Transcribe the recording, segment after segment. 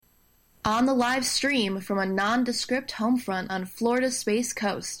On the live stream from a nondescript home front on Florida's Space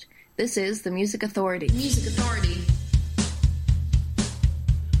Coast, this is the Music Authority. Music Authority.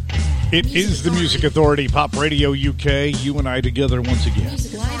 It is the Music Authority, Pop Radio UK, you and I together once again.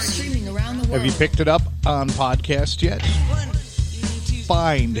 Live streaming around the world. Have you picked it up on podcast yet?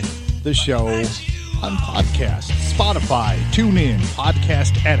 Find the show on podcast, Spotify, TuneIn,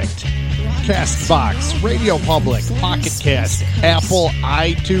 Podcast Addict, Castbox, Radio Public, Pocket Cast, Apple,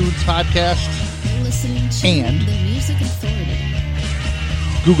 iTunes Podcast, and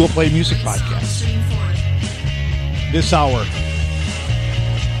Google Play Music Podcasts. This hour,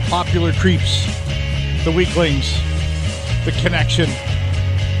 Popular Creeps, The Weaklings, The Connection,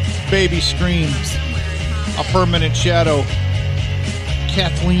 Baby Scream, A Permanent Shadow,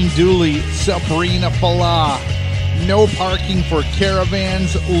 Kathleen Dooley, Sabrina Falah, No Parking for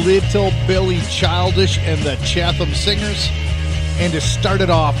Caravans, Little Billy Childish and the Chatham Singers, and to start it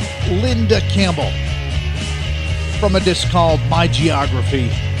off, Linda Campbell from a disc called My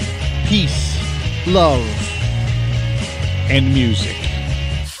Geography, Peace, Love, and Music.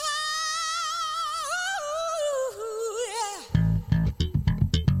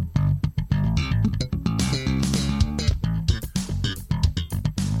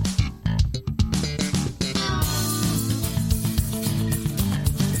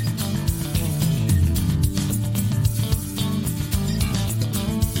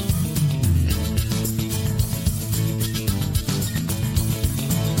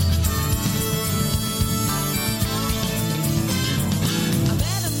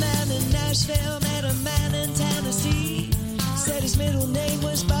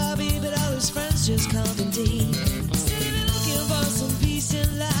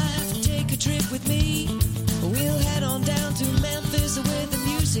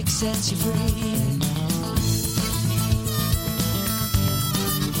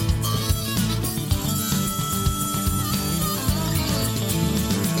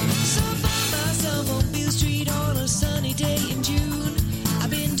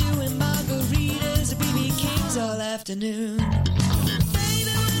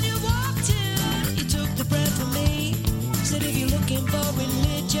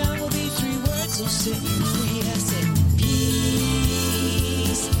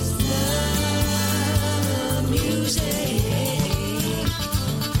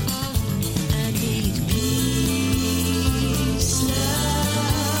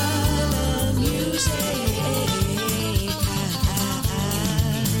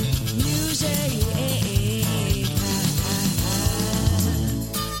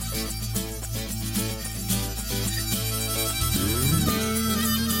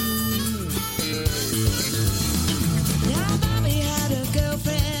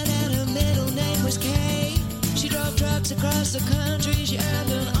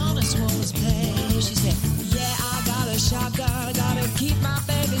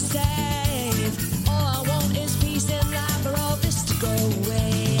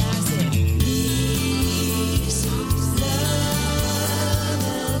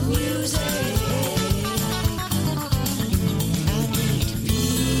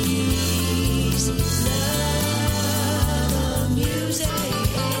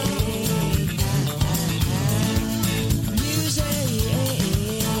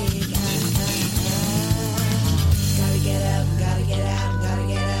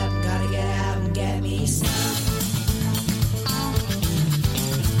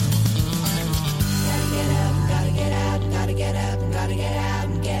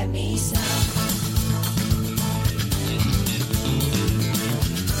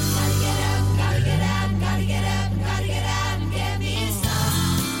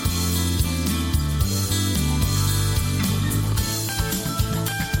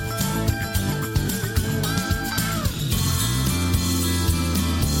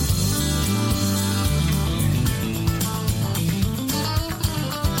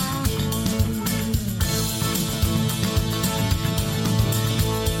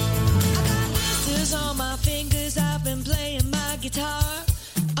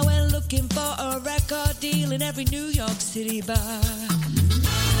 Every New York City bar.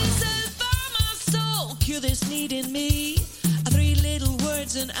 Says for my soul, cure this need in me. 3 little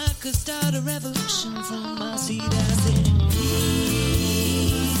words and I could start a revolution from my seat. I said,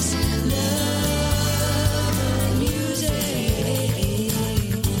 peace, love, and music.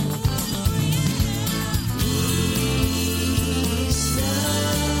 Peace,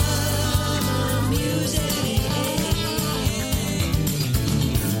 love, and music.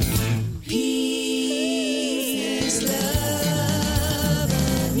 Peace, love,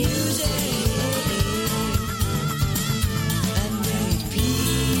 and music. And great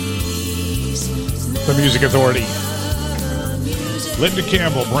peace. The Music Authority. Linda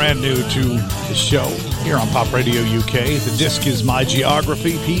Campbell, brand new to the show here on Pop Radio UK. The disc is My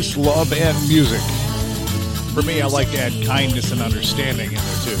Geography, Peace, Love, and Music. For me, I like to add kindness and understanding in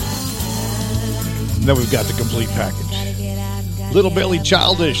there, too. And then we've got the complete package. Little Billy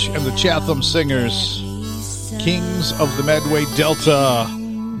Childish and the Chatham Singers, Kings of the Medway Delta,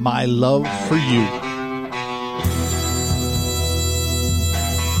 My Love for You.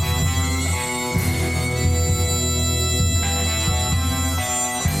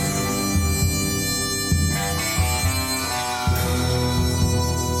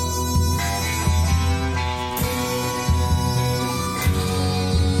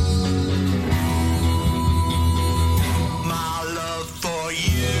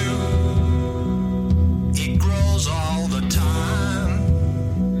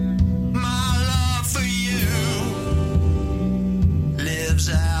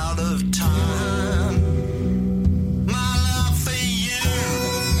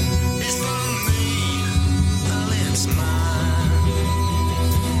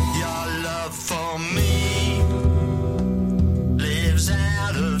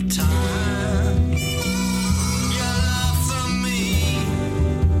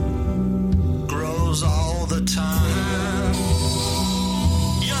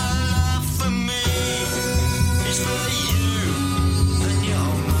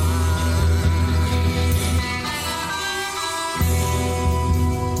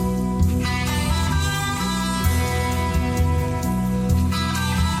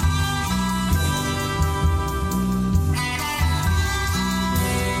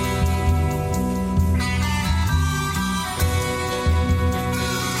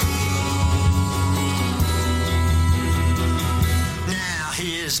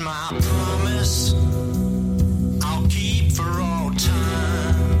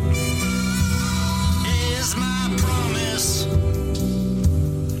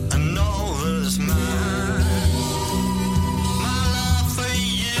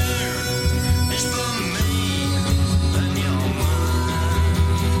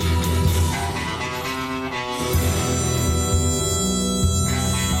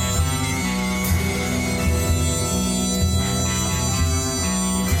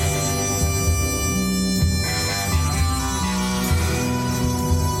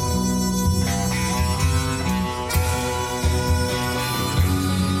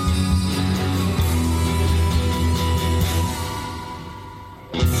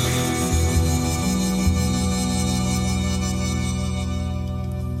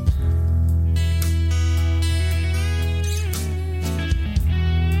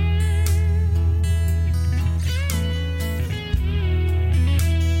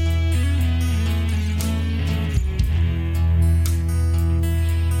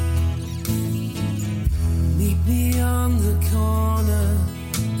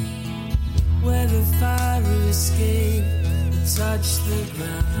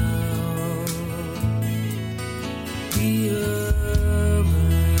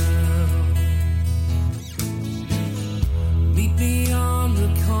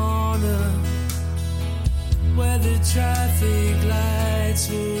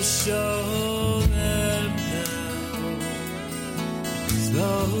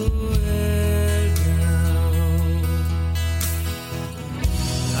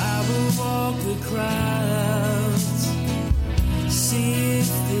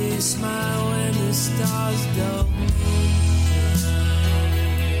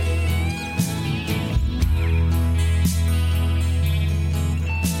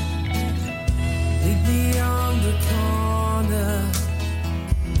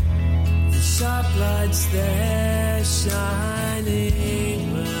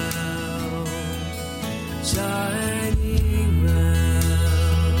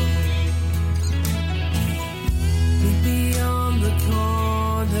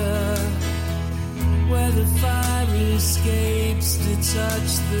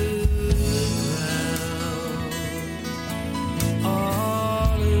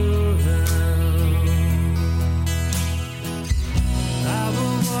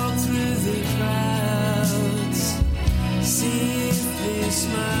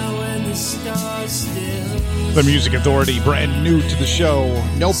 The Music Authority, brand new to the show.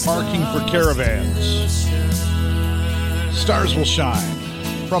 No parking for caravans. Stars Will Shine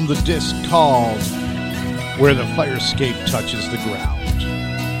from the disc called Where the Fire Escape Touches the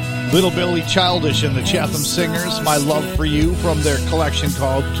Ground. Little Billy Childish and the Chatham Singers, My Love for You from their collection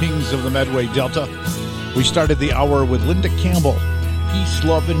called Kings of the Medway Delta. We started the hour with Linda Campbell, Peace,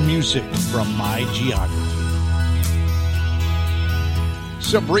 Love, and Music from My Geography.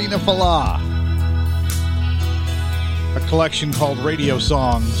 Sabrina Falah, a collection called Radio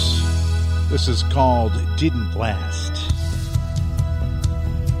Songs. This is called Didn't Last.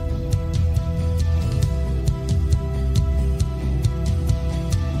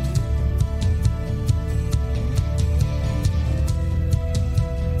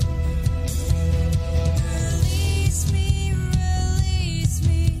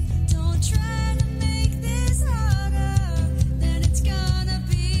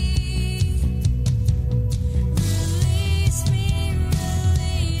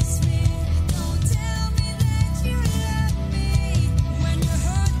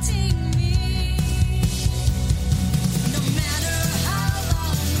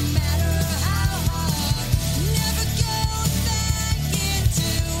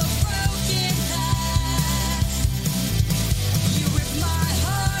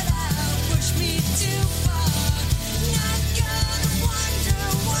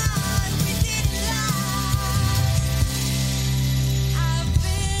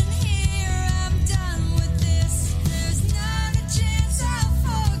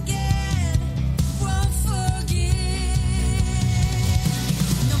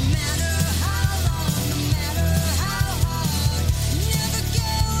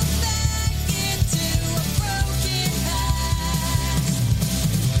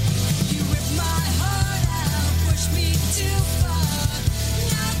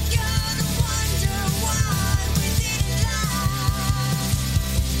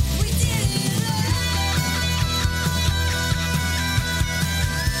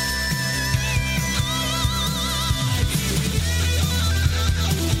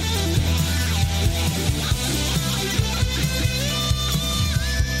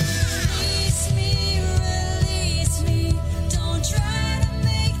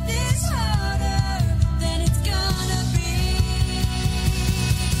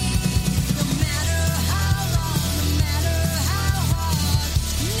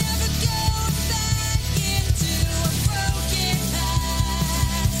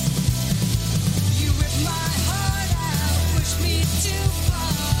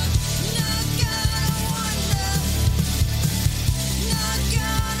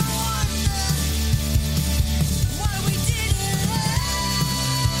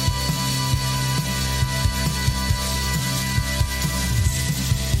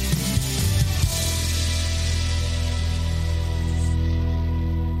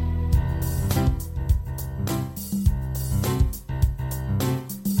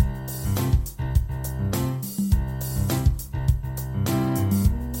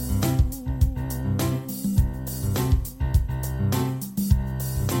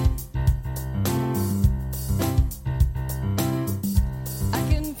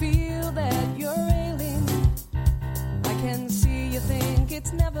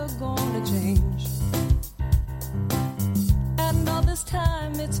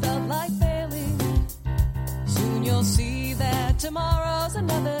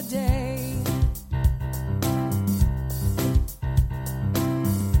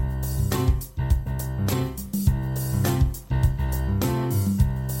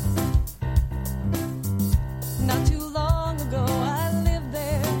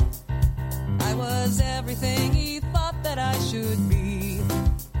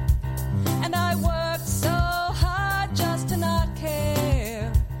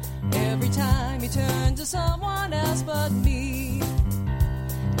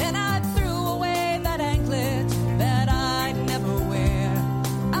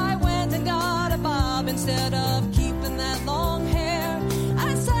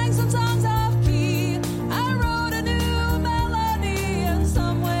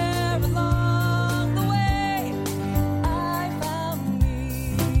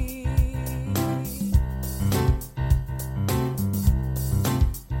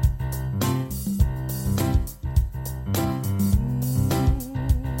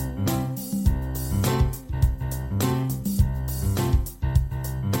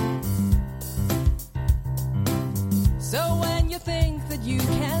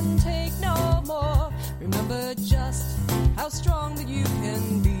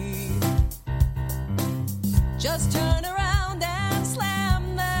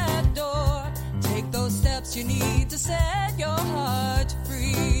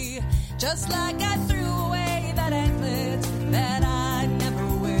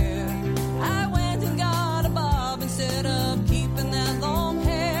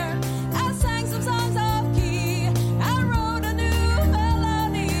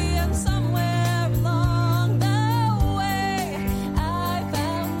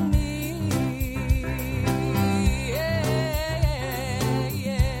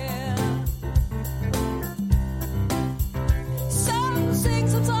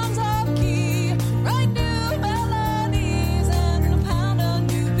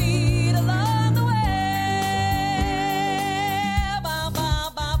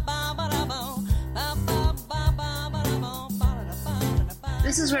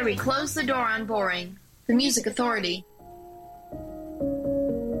 This is where we close the door on boring. The Music Authority.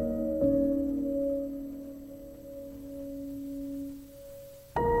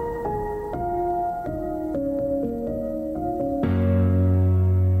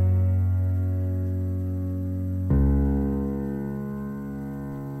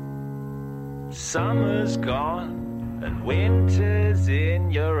 Summer's gone and winter's in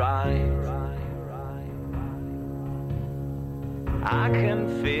your eyes. I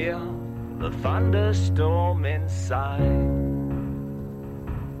can feel the thunderstorm inside.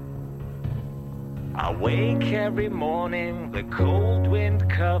 I wake every morning, the cold wind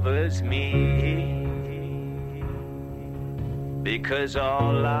covers me, because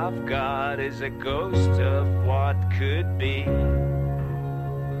all I've got is a ghost of what could be.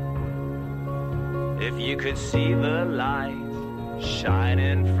 If you could see the light shine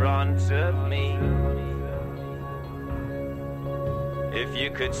in front of me, if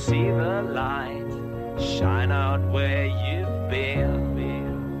you could see the light shine out where you've been.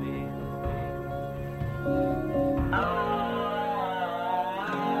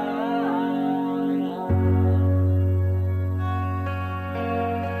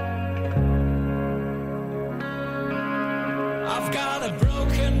 I've got a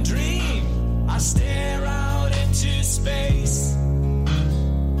broken dream. I stare out into space.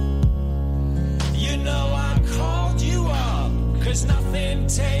 You know I called you up, 'cause nothing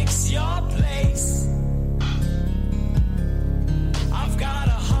takes your place. I've got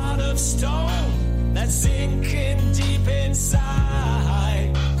a heart of stone that's sinking deep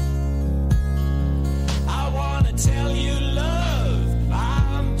inside. I wanna tell you, love,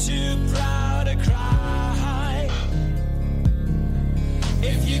 I'm too proud to cry.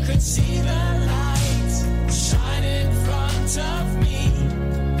 If you could see the light shine in front of me,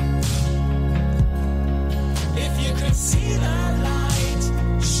 if you could see the light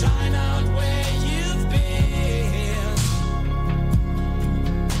shine out where you've been.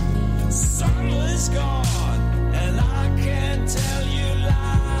 Summer's gone and I can't tell you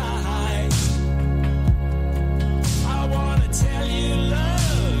lies. I wanna tell you,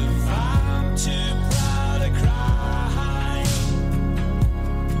 love, I'm too proud to cry.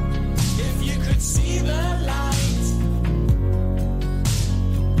 If you could see the light,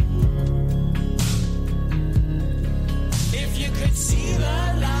 if you could see the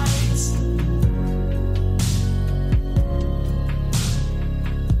light,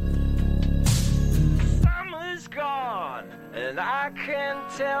 Summer's gone and I can't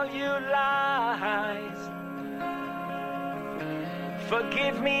tell you lies.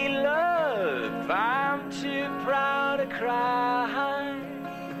 Forgive me, love, I'm too proud to cry.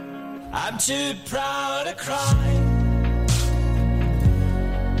 I'm too proud to cry.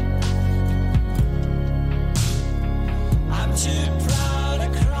 I'm too proud to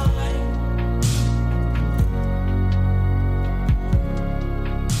cry.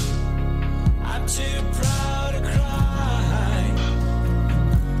 I'm too proud to cry.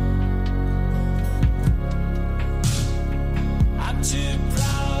 I'm too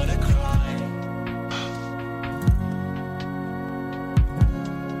proud to cry.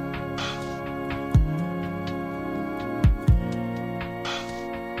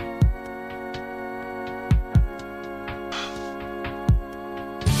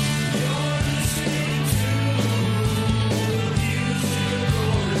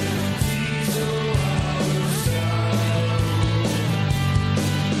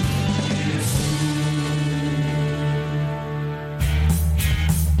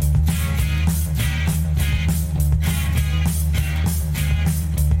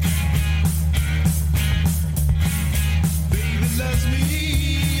 Baby loves me,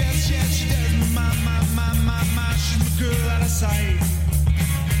 yes, yes, she does. My, she's my girl out of sight.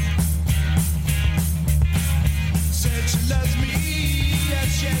 Said she loves me,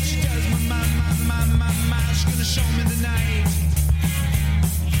 yes, yes, she does. My, she's gonna show me the night.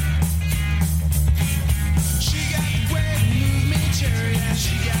 She got the way to move me, cherry, yeah,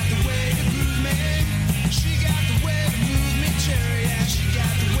 she got the way to move me. She got the way to move me, cherry, yeah, she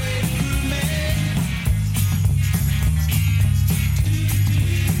got the way to move me.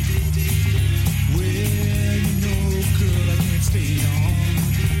 Well, you know, girl, I can't stay long.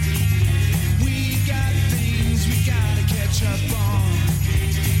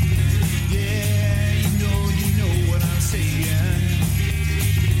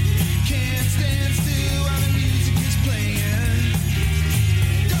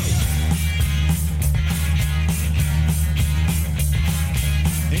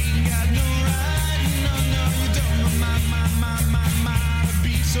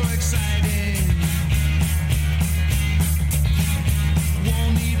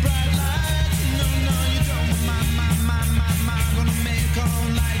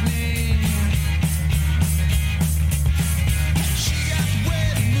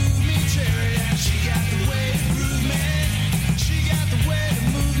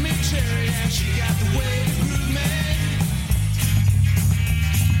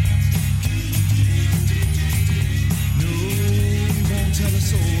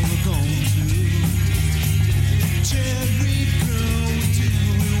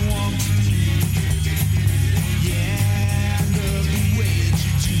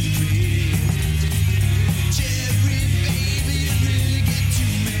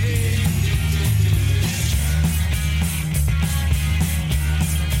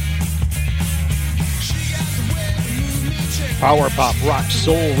 Power pop, rock,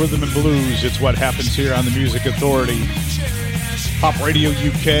 soul, rhythm and blues. It's what happens here on the Music Authority. Pop Radio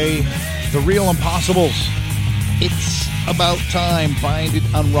UK, The Real Impossibles. It's About Time. Find it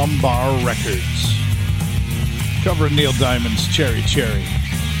on Rumbar Records. Covering Neil Diamond's Cherry Cherry.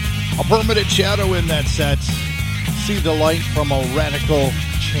 A Permanent Shadow in that set. See the Light from A Radical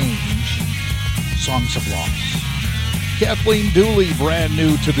Change. Songs of Loss. Kathleen Dooley, brand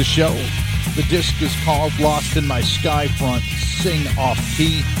new to the show. The disc is called Lost in My Skyfront, Sing Off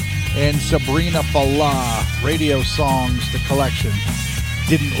Key. And Sabrina Falah, Radio Songs, the collection,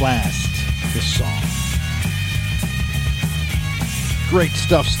 Didn't Last, this song. Great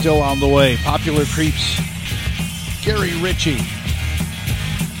stuff still on the way. Popular Creeps, Gary Ritchie.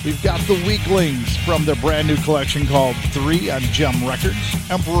 We've got The Weaklings from their brand new collection called 3 on Gem Records.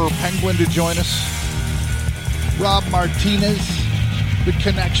 Emperor Penguin to join us. Rob Martinez, The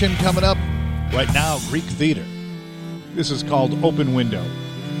Connection coming up. Right now, Greek Theater. This is called Open Window.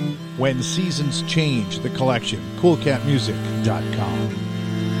 When Seasons Change, the collection. CoolCatMusic.com.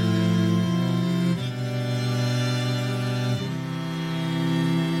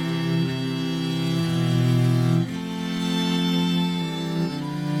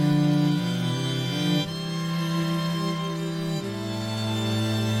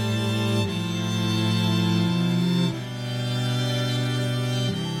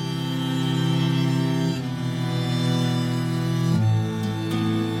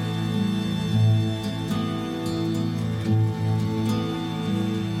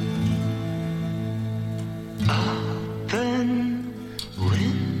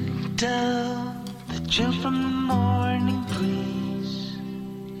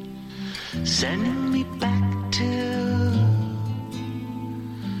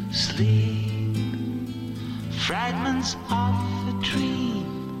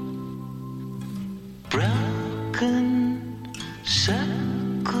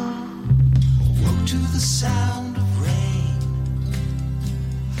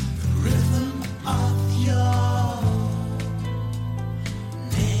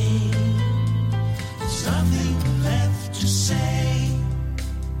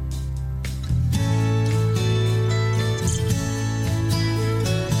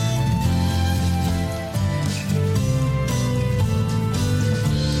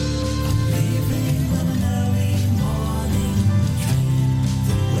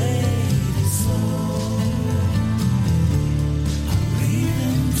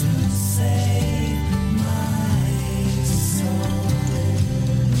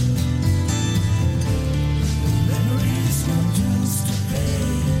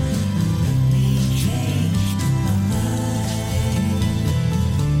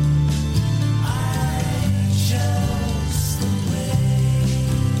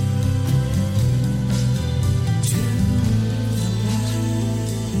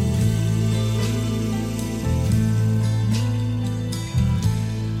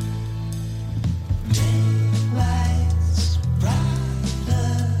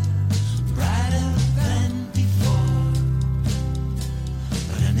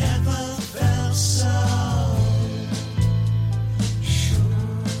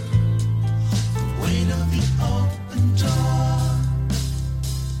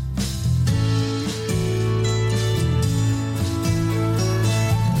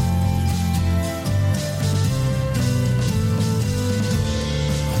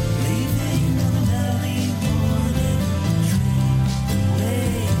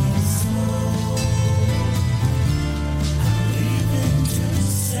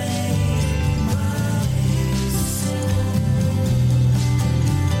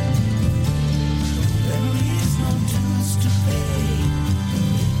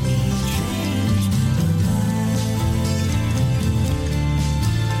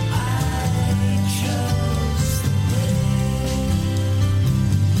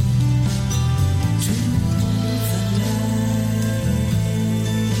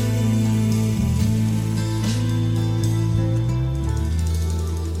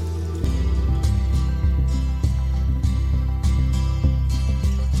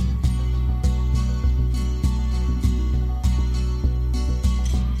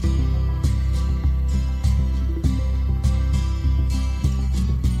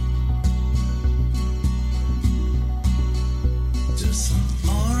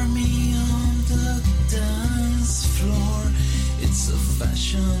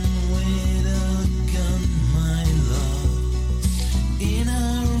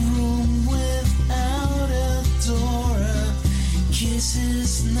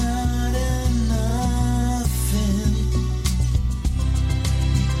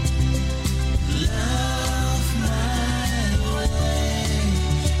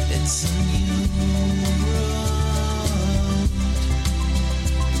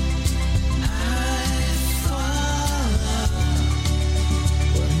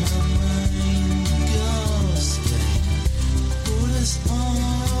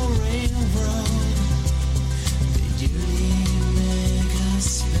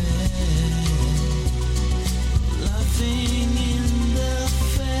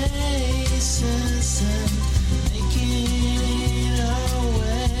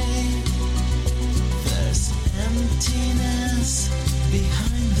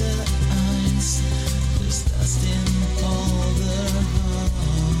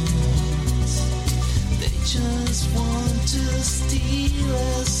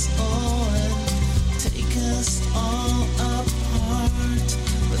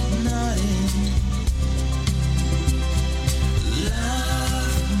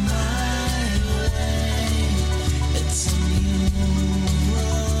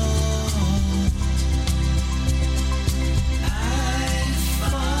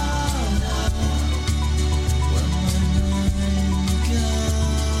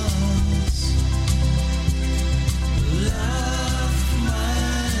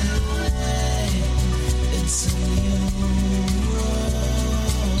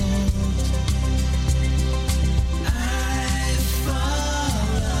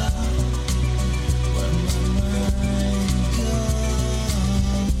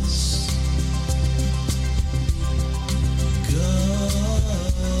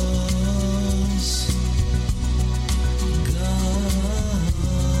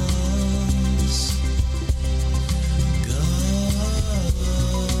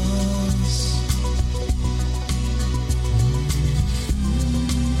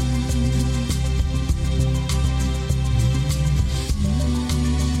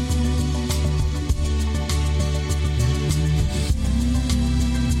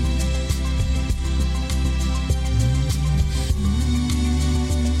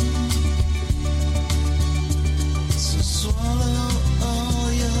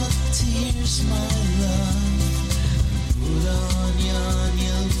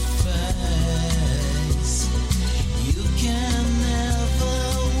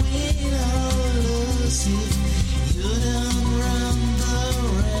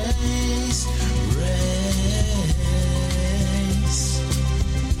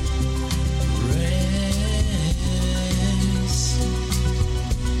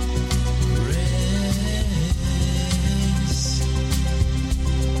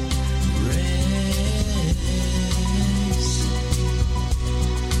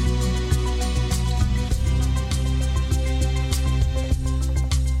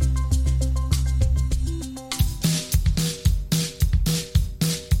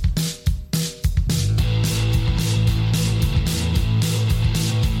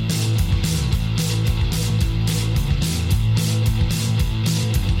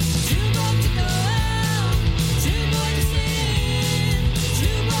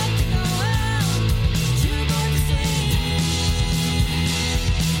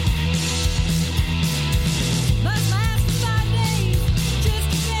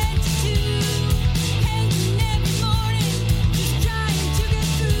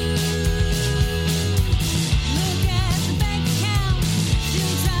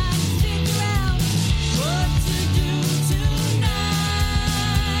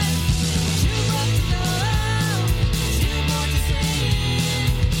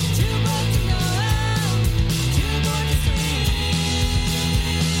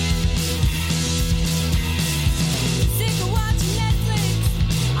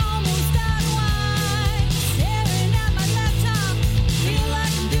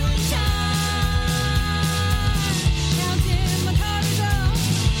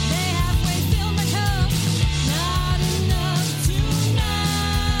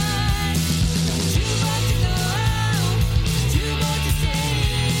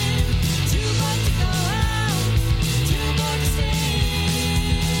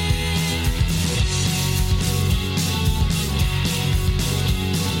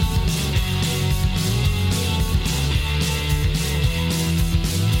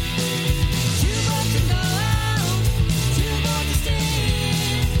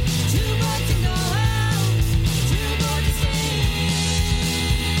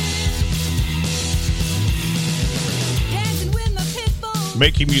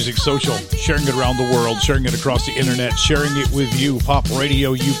 Making music social, sharing it around the world, sharing it across the internet, sharing it with you, Pop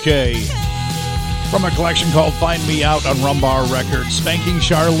Radio UK. From a collection called Find Me Out on Rumbar Records, Spanking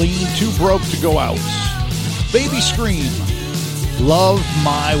Charlene, Too Broke to Go Out. Baby Scream, Love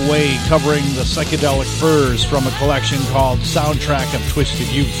My Way, covering the Psychedelic Furs from a collection called Soundtrack of Twisted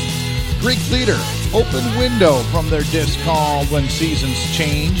Youth. Greek Theater, Open Window from their disc called When Seasons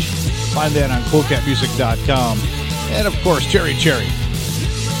Change. Find that on coolcatmusic.com. And of course, Cherry Cherry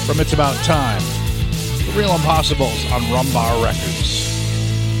from It's About Time. The Real Impossibles on Rumbar Records.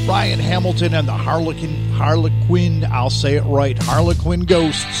 Ryan Hamilton and the Harlequin, I'll say it right, Harlequin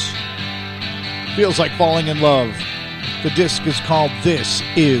Ghosts. Feels Like Falling in Love. The disc is called This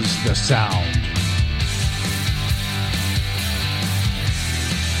Is the Sound.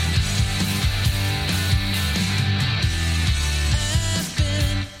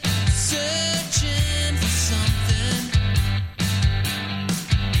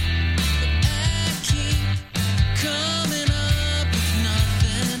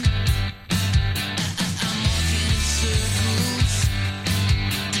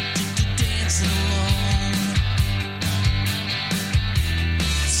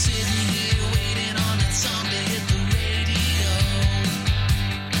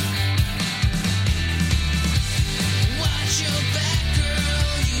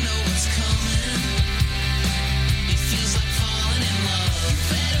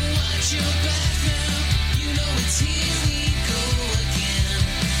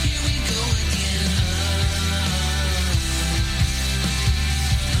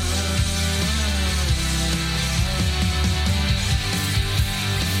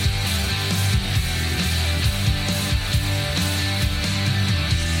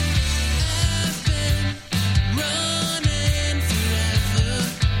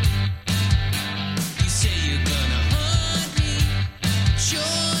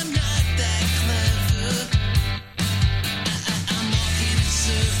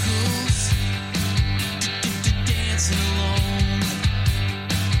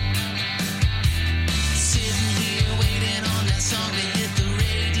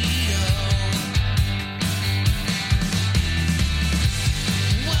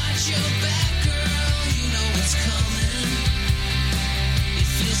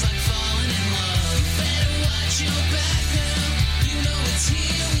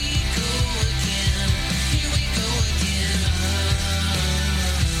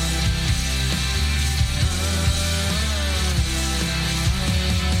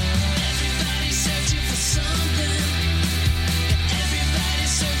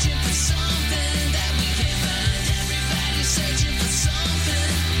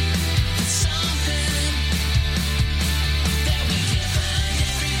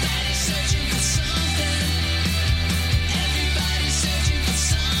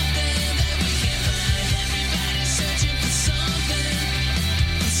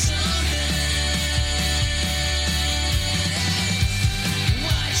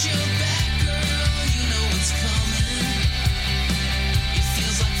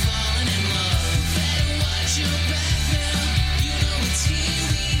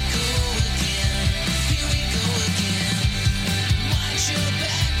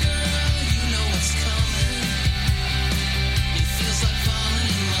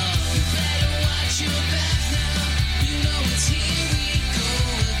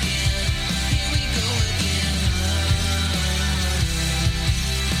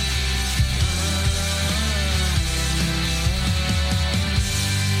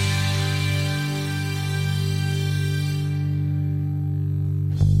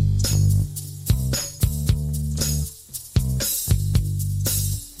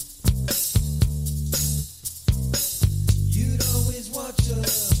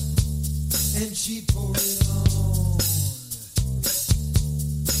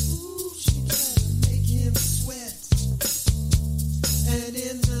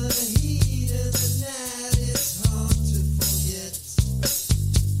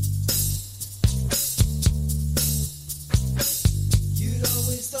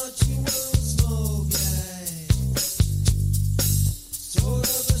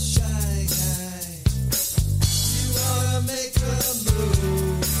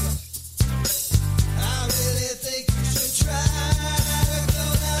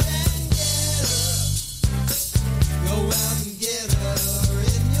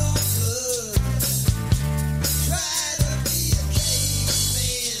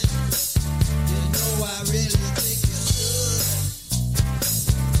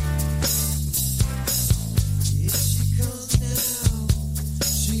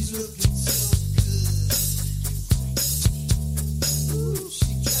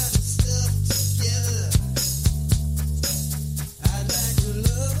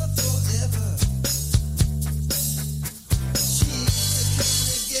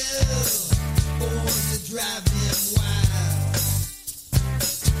 drive him wild.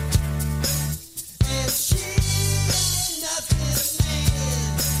 And she ain't nothing,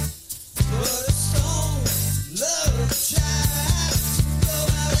 man, but a stone love child. Go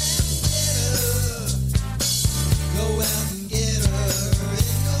out and get her. Go out and get her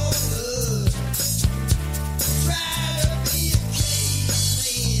in your blood. Try to be a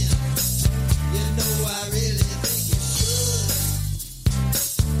caveman. You know I really think you should.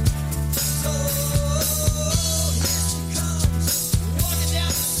 So here she comes, walking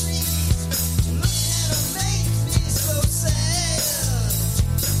down the street. Looking at her makes me so sad.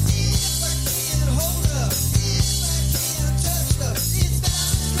 If I can't hold her, if I can't touch her, it's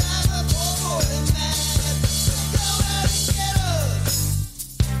bound to drive her poor boy mad. So go out and get her.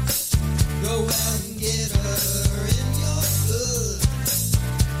 Go out and get her in your blood.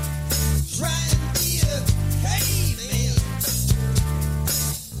 Try and be a caveman.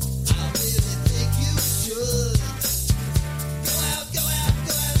 I really think you should. Go out and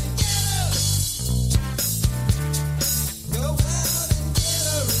get her. Go out and get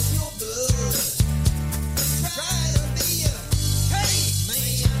her in your blood. Try to be a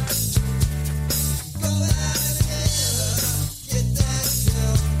caveman. Go out and get her. Get that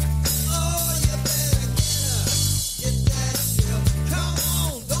girl. Oh, you better get her. Get that girl. Come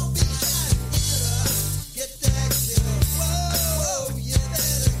on, don't be shy. Get that girl. Whoa, you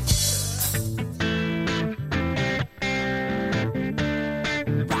better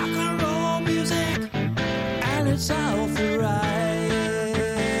Rock and roll music, and it's authorized.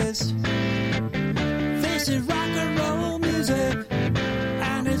 This is rock and roll music,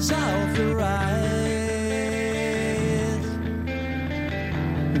 and it's authorized.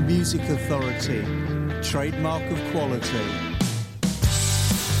 The Music Authority, trademark of quality.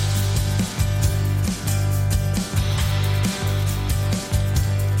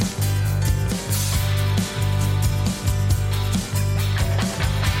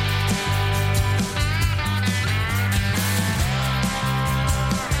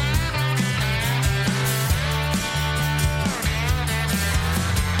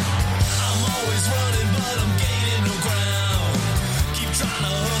 I'm always running, but I'm gaining no ground. Keep trying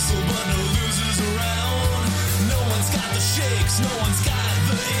to hustle, but no losers around. No one's got the shakes, no one's got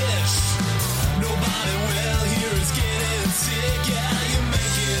the itch. Nobody well here is getting sick. Yeah, you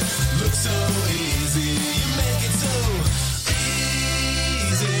make it look so easy. You make it so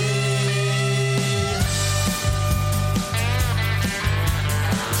easy.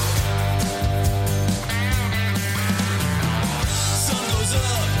 Sun goes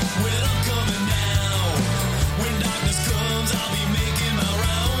up when I'm coming down. When darkness comes, I'll be making my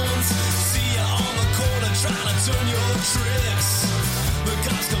rounds. See ya on the corner trying to turn your tricks. The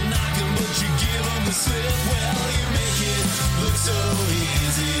cops come knocking, but you give them the slip. Well, you make it look so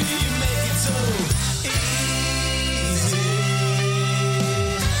easy. You make it so easy.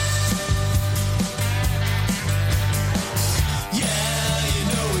 Yeah, you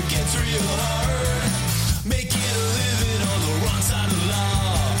know it gets real hard. Making a living on the wrong side of the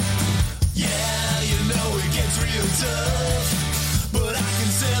law. Yeah, you know it gets real tough. But I can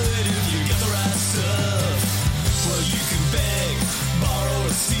sell it if you got the right stuff. Well, you can beg, borrow,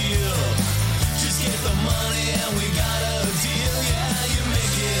 or steal. Just get the money and we got a deal. Yeah, you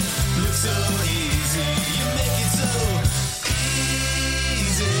make it look so easy. You make it so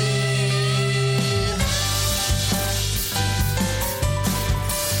easy.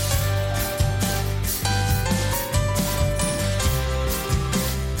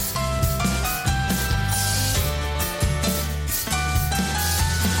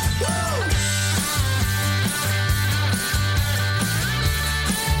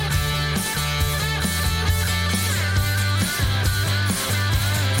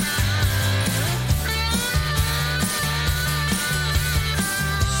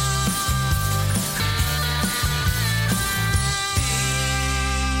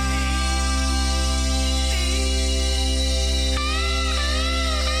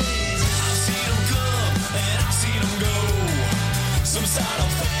 I've seen 'em come and I've seen 'em go. Some start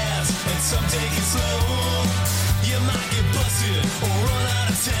off fast and some take it slow. You might get busted or run out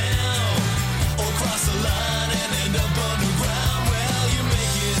of town, or cross the line and end up underground. Well, you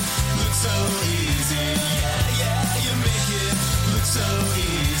make it look so easy. Yeah, yeah, you make it look so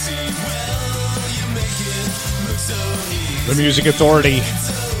easy. Well, you make it look so easy. The Music Authority,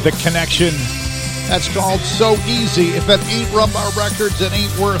 The Connection. That's called So Easy. If it ain't Rumbar Records, it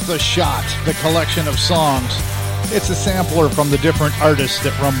ain't worth a shot. The collection of songs. It's a sampler from the different artists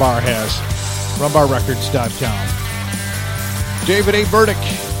that Rumbar has. RumbarRecords.com. David A. Burdick,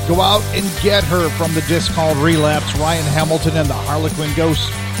 Go Out and Get Her from the disc called Relapse. Ryan Hamilton and the Harlequin Ghost.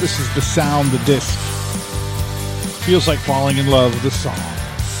 This is the sound, the disc. Feels like falling in love with the song.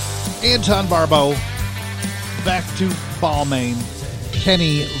 Anton Barbeau, back to Balmain.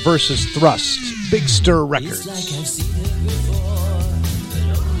 Kenny versus Thrust. Big Stir Records. It's like I've seen her before, but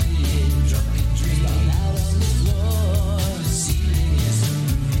only in drunken dreams. Out on the floor, the ceiling is a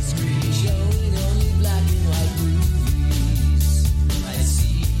movie screen, showing only black and white movies. I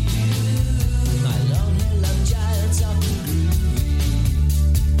see you, my long hair love child, soft and groovy.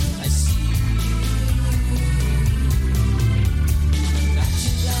 I see you. Back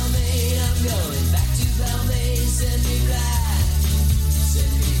to Balmain, I'm going back to Balmain. Send me back,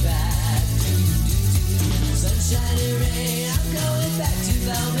 send me back. Sunshine and rain, I'm going back to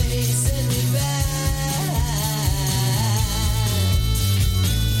Balmain. Send me back.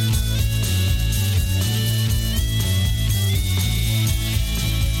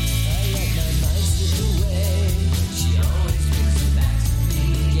 I let my mind slip away. She always brings it back to me.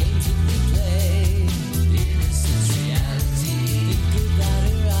 Games that we play, innocence, reality. Think about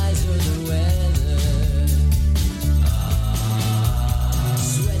her eyes or the weather.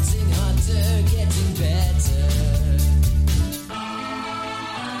 Sweating harder, getting better.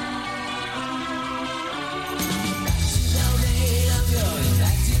 Back to Balmain, I'm going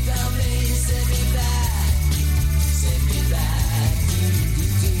back to Balmain. Send me back, send me back.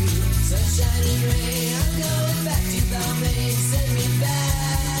 Sunshine and rain, I'm going back to Balmain. Send me back.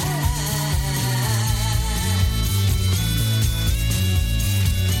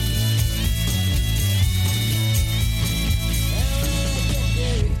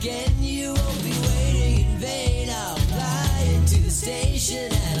 Again, you won't be waiting in vain. I'll fly into the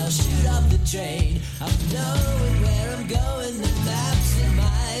station and I'll shoot off the train. I'm knowing where I'm going, the map's in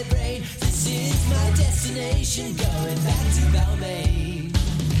my brain. This is my destination, going back to Balmain.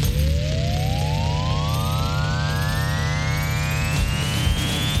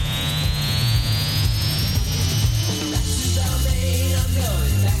 Back to Balmain, I'm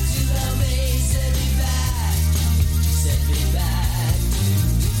going back to Balmain. Send me back, send me back.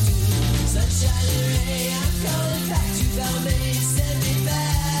 Sunshine and rain, I'm going back to Balmain. Send me back.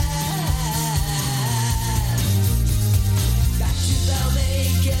 Back to Balmain,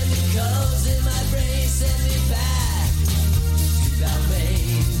 chemicals in my brain. Send me back to Balmain.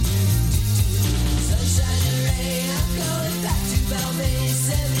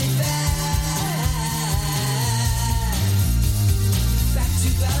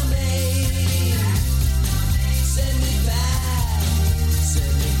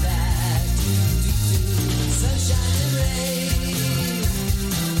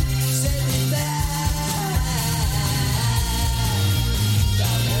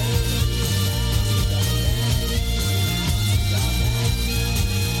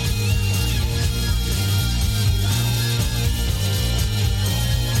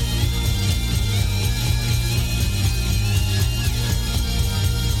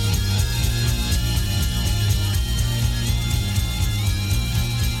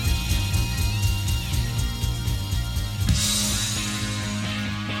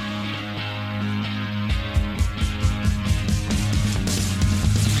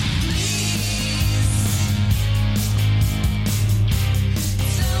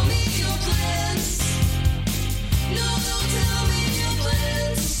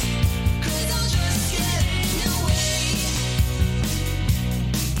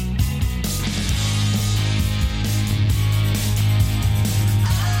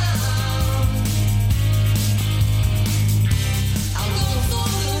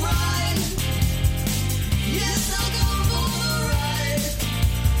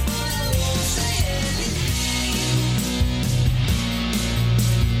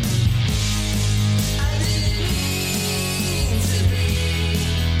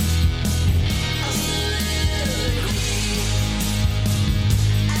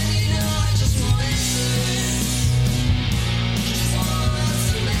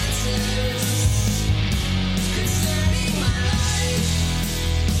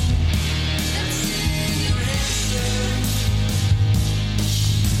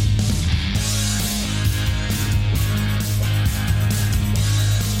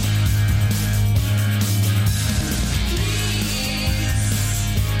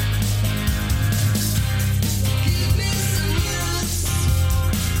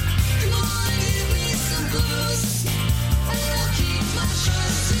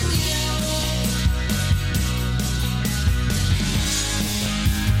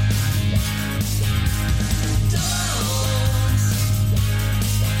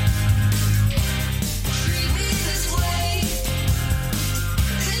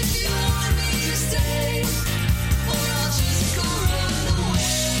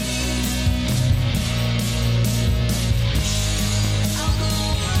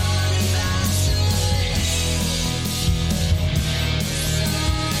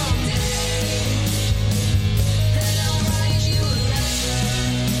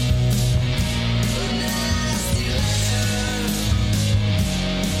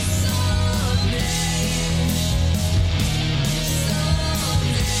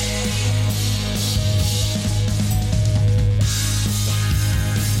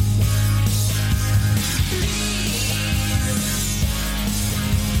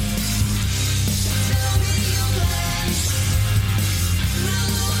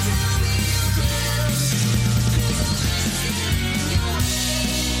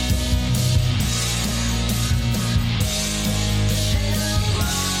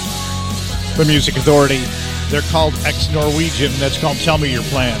 The Music Authority. They're called ex-Norwegian. That's called Tell Me Your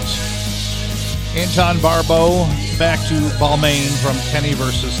Plans. Anton Barbeau, back to Balmain from Kenny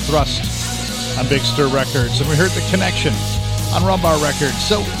vs. Thrust on Big Stir Records. And we heard The Connection on Rumbar Records.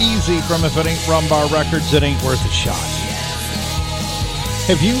 So easy from If It Ain't Rumbar Records, It Ain't Worth a Shot.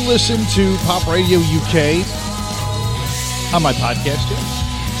 Have you listened to Pop Radio UK on my podcast yet?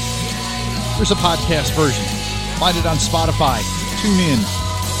 There's a podcast version. Find it on Spotify, TuneIn,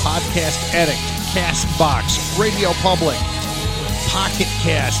 Podcast Addict, CastBox, Radio Public, Pocket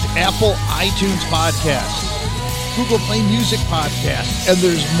Cast, Apple iTunes Podcast, Google Play Music Podcast, and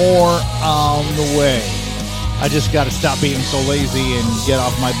there's more on the way. I just got to stop being so lazy and get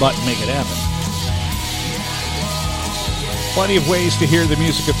off my butt and make it happen. Plenty of ways to hear the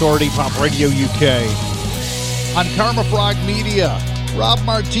Music Authority, Pop Radio UK. On Karma Frog Media, Rob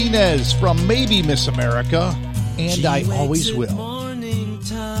Martinez from Maybe Miss America, and I Always Will. Morning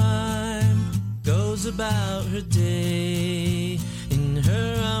time, goes about her day in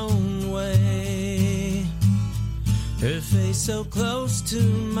her own way. Her face so close to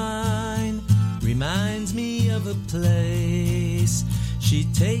mine reminds me of a place. She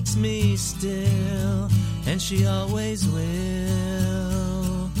takes me still, and she always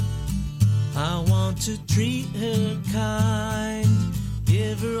will. I want to treat her kind,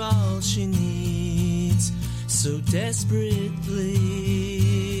 give her all she needs so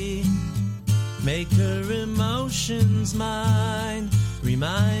desperately. Make her emotions mine,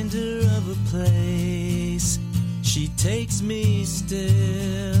 remind her of a place. She takes me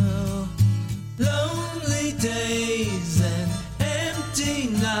still. Lonely days and empty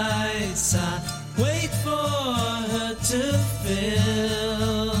nights, I wait for her to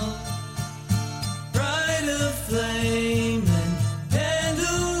fill. Brighter flame and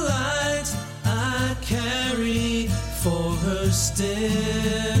candlelight I carry for her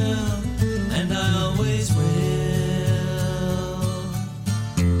still, and I always will.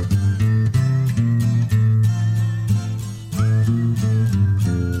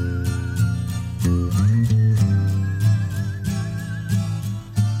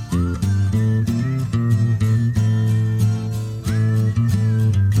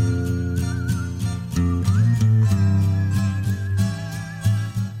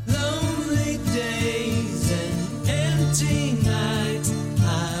 Lonely days and empty nights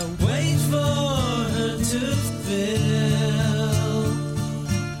I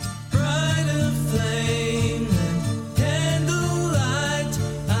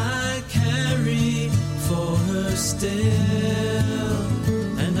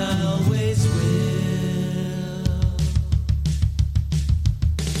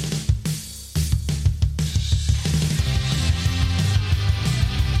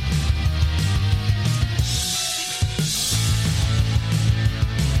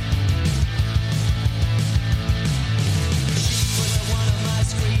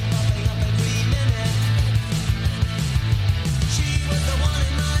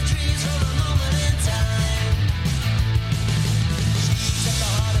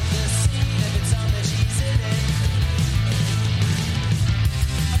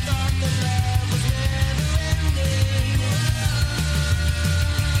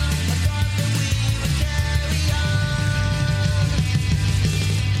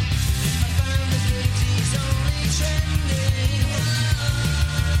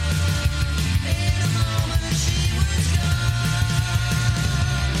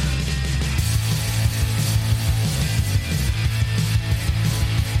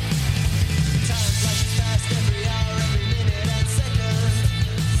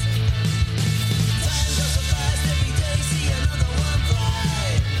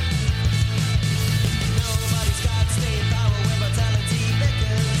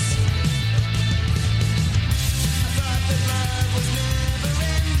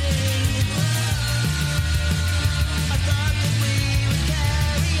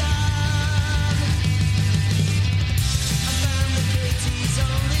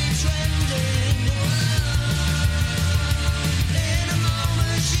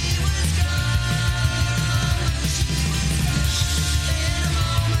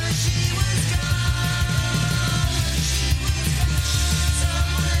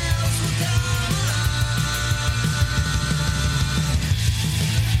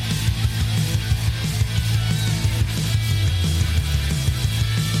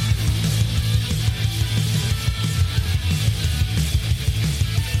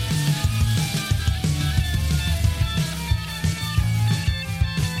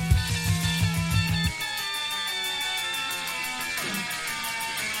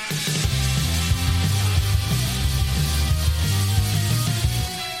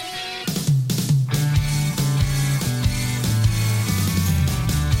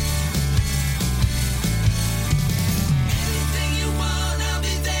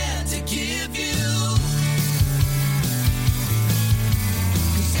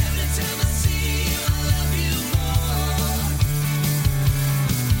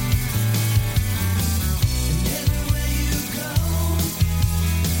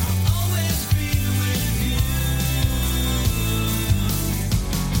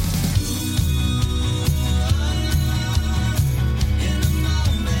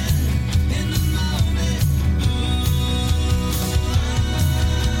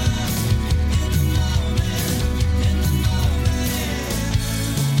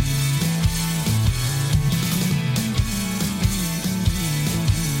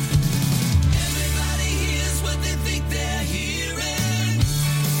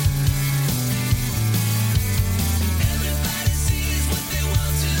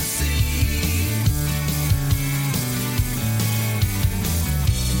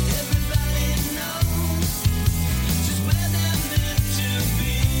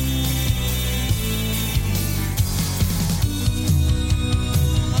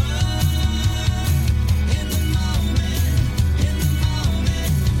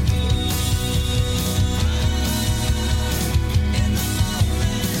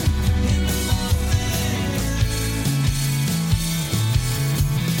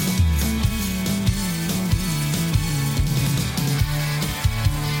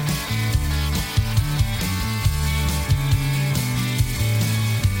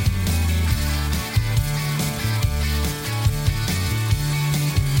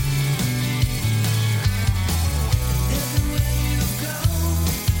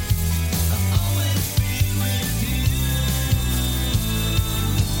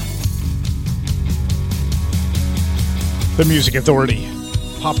The Music Authority,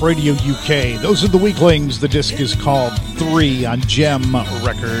 Pop Radio UK. Those are the Weaklings. The disc is called 3 on Gem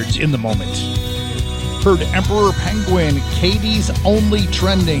Records in the moment. Heard Emperor Penguin, Katie's Only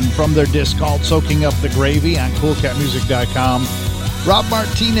Trending from their disc called Soaking Up the Gravy on CoolCatMusic.com. Rob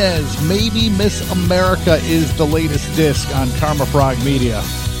Martinez, Maybe Miss America is the latest disc on Karma Frog Media.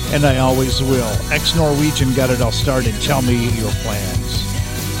 And I Always Will. Ex-Norwegian got it all started. Tell me your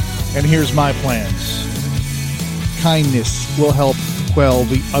plans. And here's my plans. Kindness will help quell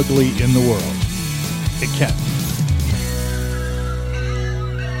the ugly in the world. It can.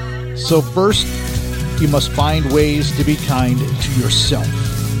 So first, you must find ways to be kind to yourself.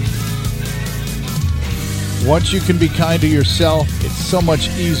 Once you can be kind to yourself, it's so much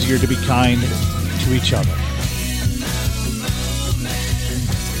easier to be kind to each other.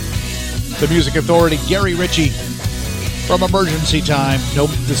 The Music Authority, Gary Ritchie from Emergency Time.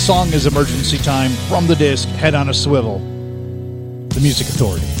 Nope, the song is Emergency Time from the disc Head on a Swivel. The Music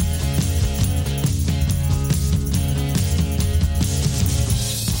Authority.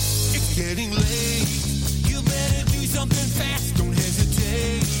 It's getting late. You better do something fast. Don't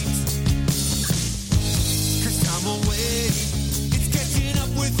hesitate. 'Cause time will wait. It's catching up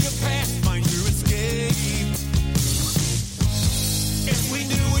with your past. Find your escape. If we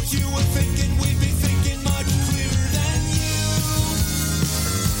knew what you were thinking, we'd be thinking much clearer than you.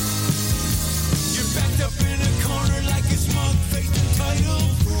 You're backed up in a corner like a smug-faced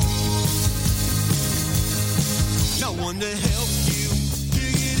entitled fool. No one to help you.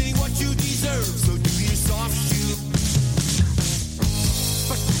 You're getting what you deserve, so do your soft shoe.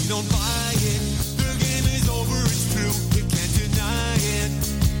 But we don't buy it. The game is over, it's true. You can't deny it.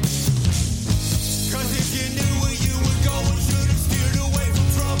 'Cause if you knew where you were going, should have steered away from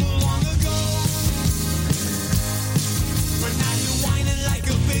trouble long ago. But now you're whining like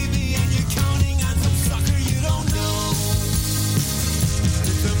a baby and you're counting on some sucker you don't know.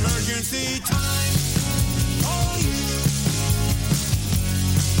 It's emergency time. Oh, yeah.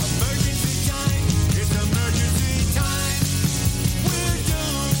 Emergency time. It's emergency time. We're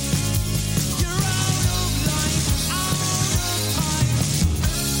doomed. You're out of line, out of time.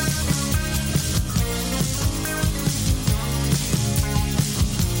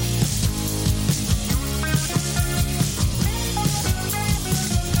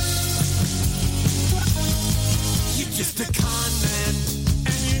 You're just a con man,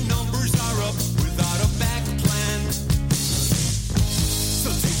 and your numbers are up without a back plan. So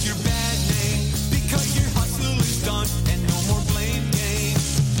take your bad name, because your hustle is done, and no more blame game.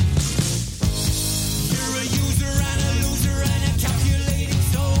 You're a user and a loser and a calculating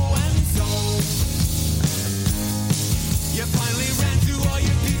so-and-so. You finally ran through all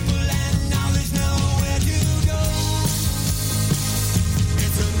your people and now there's nowhere to go.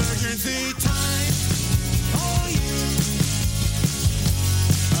 It's emergency time. Oh, yeah.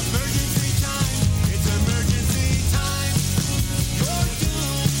 Emergency time. It's emergency time. You're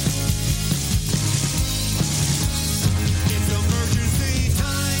doomed. It's emergency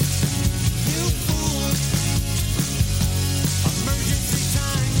time. You fool. Emergency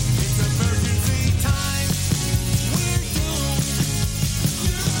time. It's emergency time. We're doomed.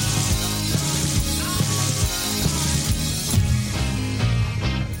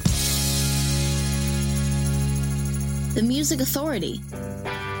 The Music Authority.